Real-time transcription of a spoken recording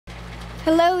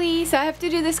Hello-y! So I have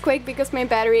to do this quick because my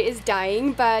battery is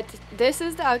dying, but this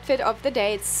is the outfit of the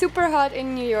day. It's super hot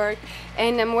in New York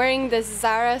and I'm wearing this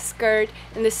Zara skirt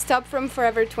and this top from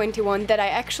Forever 21 that I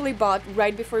actually bought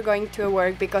right before going to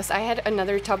work because I had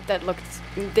another top that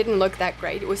didn't look that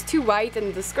great. It was too white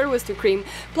and the skirt was too cream,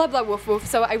 blah blah woof woof.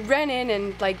 So I ran in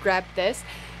and like grabbed this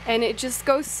and it just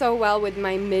goes so well with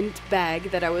my mint bag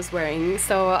that I was wearing.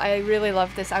 So I really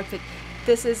love this outfit.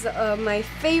 This is my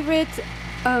favorite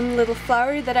little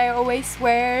flower that I always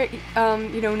wear,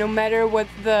 you know, no matter what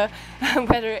the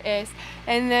weather is.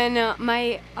 And then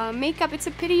my makeup, it's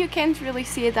a pity you can't really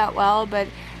see it that well, but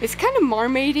it's kind of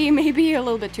mermaidy, maybe a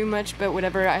little bit too much, but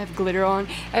whatever. I have glitter on.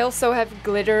 I also have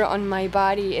glitter on my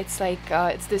body. It's like,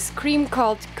 it's this cream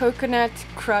called Coconut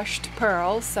Crushed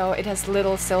Pearl, so it has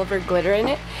little silver glitter in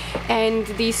it. And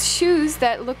these shoes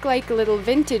that look like little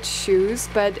vintage shoes,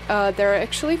 but they're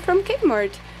actually from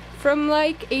Kmart. From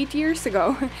like 8 years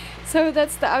ago. So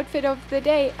that's the outfit of the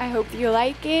day. I hope you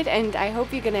like it and I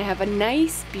hope you're gonna have a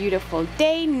nice, beautiful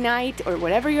day, night, or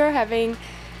whatever you're having.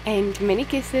 And many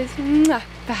kisses. Mwah.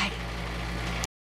 Bye.